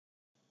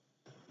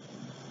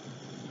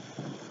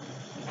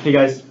Hey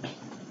guys,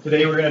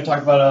 today we're going to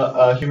talk about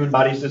a human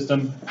body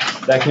system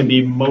that can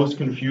be most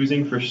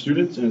confusing for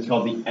students, and it's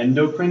called the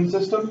endocrine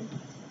system.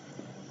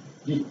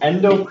 The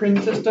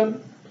endocrine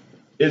system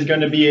is going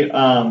to be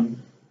a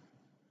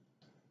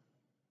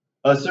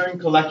certain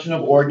collection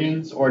of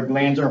organs or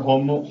glands or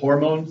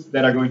hormones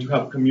that are going to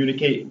help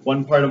communicate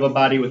one part of a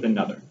body with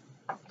another.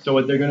 So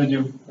what they're going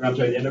to do, or I'm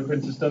sorry, the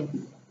endocrine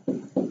system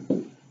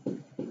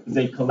is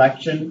a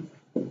collection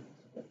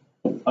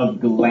of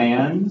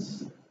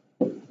glands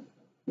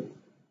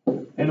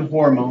and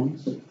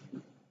hormones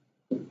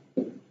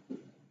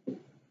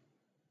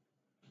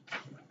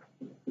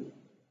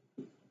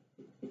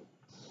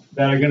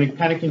that are going to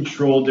kind of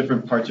control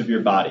different parts of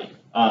your body,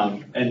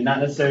 and not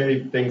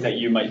necessarily things that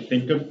you might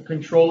think of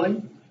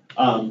controlling.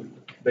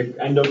 The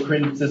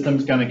endocrine system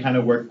is going to kind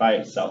of work by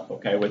itself,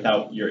 okay,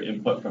 without your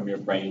input from your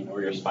brain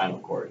or your spinal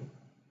cord.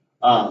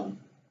 But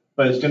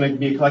it's going to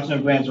be a collection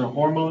of glands or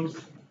hormones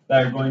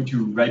that are going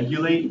to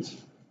regulate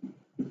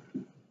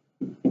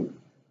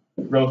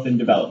growth and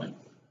development.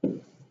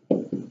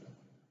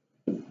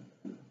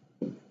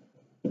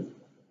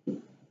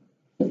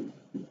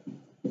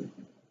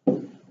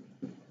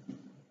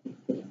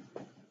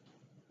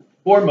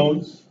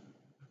 Hormones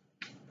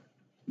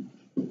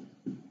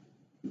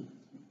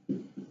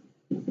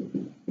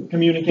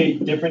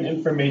communicate different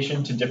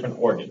information to different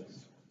organs.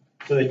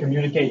 So they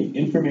communicate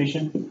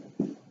information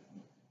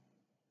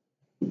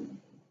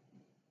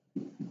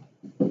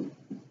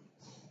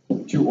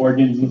to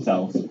organs and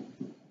cells.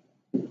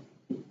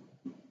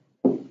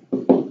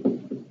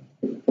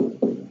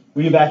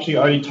 We've actually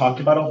already talked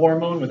about a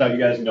hormone without you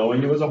guys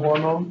knowing it was a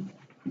hormone.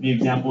 The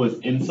example is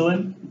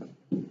insulin.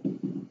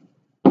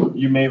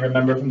 You may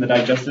remember from the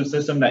digestive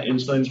system that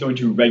insulin is going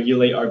to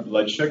regulate our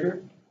blood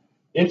sugar.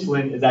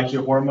 Insulin is actually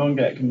a hormone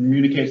that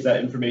communicates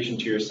that information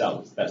to your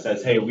cells that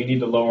says, hey, we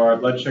need to lower our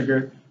blood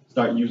sugar,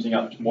 start using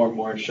up more and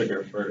more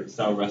sugar for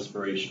cell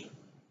respiration.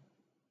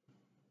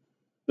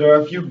 There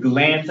are a few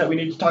glands that we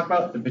need to talk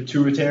about: the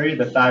pituitary,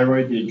 the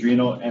thyroid, the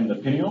adrenal, and the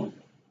pineal.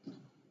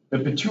 The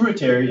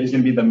pituitary is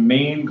going to be the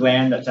main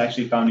gland that's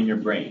actually found in your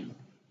brain.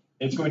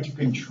 It's going to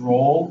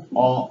control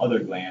all other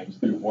glands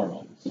through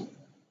hormones.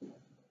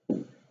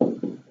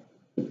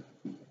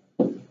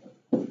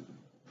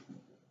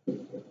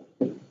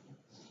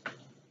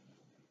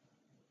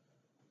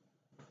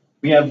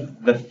 We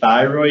have the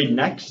thyroid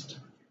next,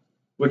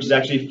 which is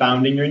actually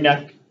found in your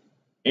neck,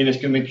 and it's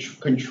going to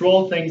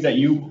control things that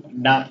you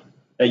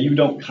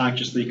don't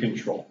consciously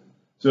control.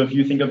 So if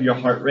you think of your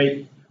heart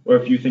rate, or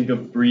if you think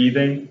of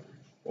breathing,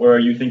 or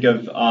you think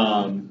of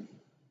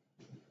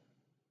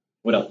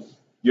what else?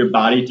 Your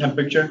body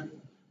temperature.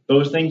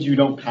 Those things you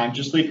don't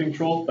consciously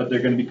control, but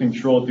they're going to be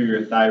controlled through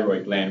your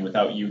thyroid gland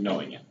without you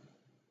knowing it.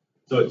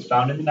 So it's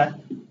found in the neck.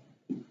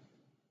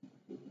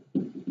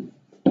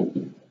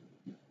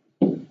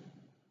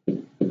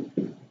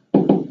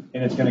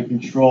 And it's going to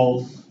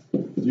control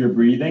your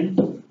breathing,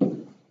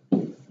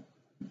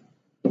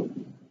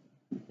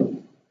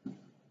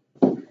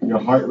 your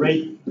heart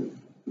rate,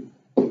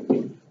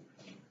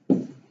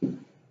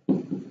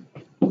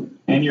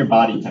 and your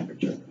body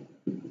temperature.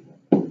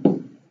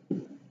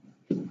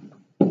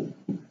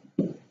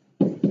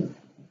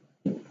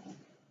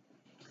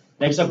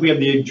 Next up, we have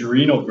the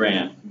adrenal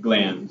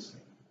glands.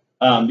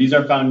 These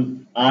are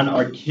found on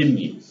our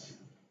kidneys,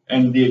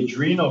 and the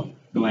adrenal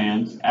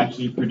glands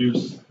actually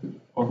produce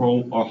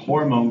a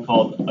hormone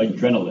called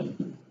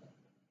adrenaline.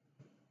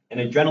 And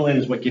adrenaline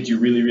is what gets you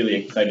really, really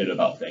excited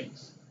about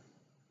things.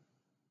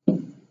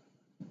 And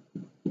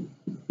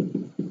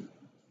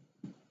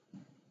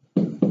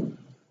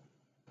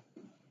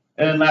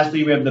then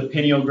lastly, we have the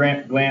pineal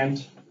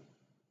gland.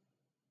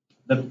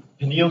 The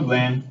pineal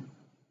gland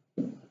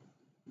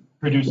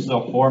produces a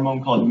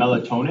hormone called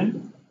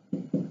melatonin,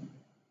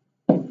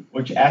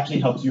 which actually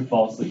helps you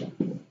fall asleep.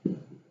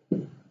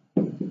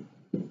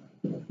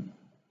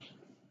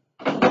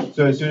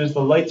 So as soon as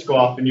the lights go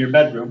off in your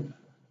bedroom,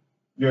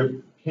 your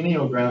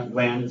pineal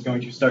gland is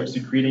going to start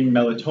secreting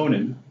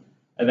melatonin,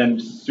 and then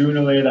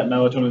sooner or later that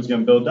melatonin is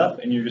going to build up,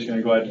 and you're just going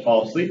to go ahead and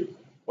fall asleep.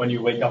 When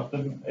you wake up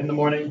in the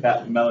morning,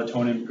 that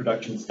melatonin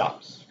production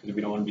stops, because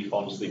we don't want to be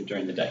falling asleep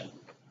during the day.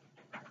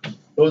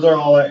 Those are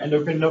all our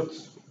endocrine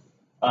notes.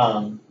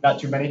 Not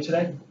too many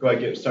today. Go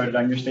ahead and get started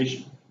on your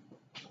station.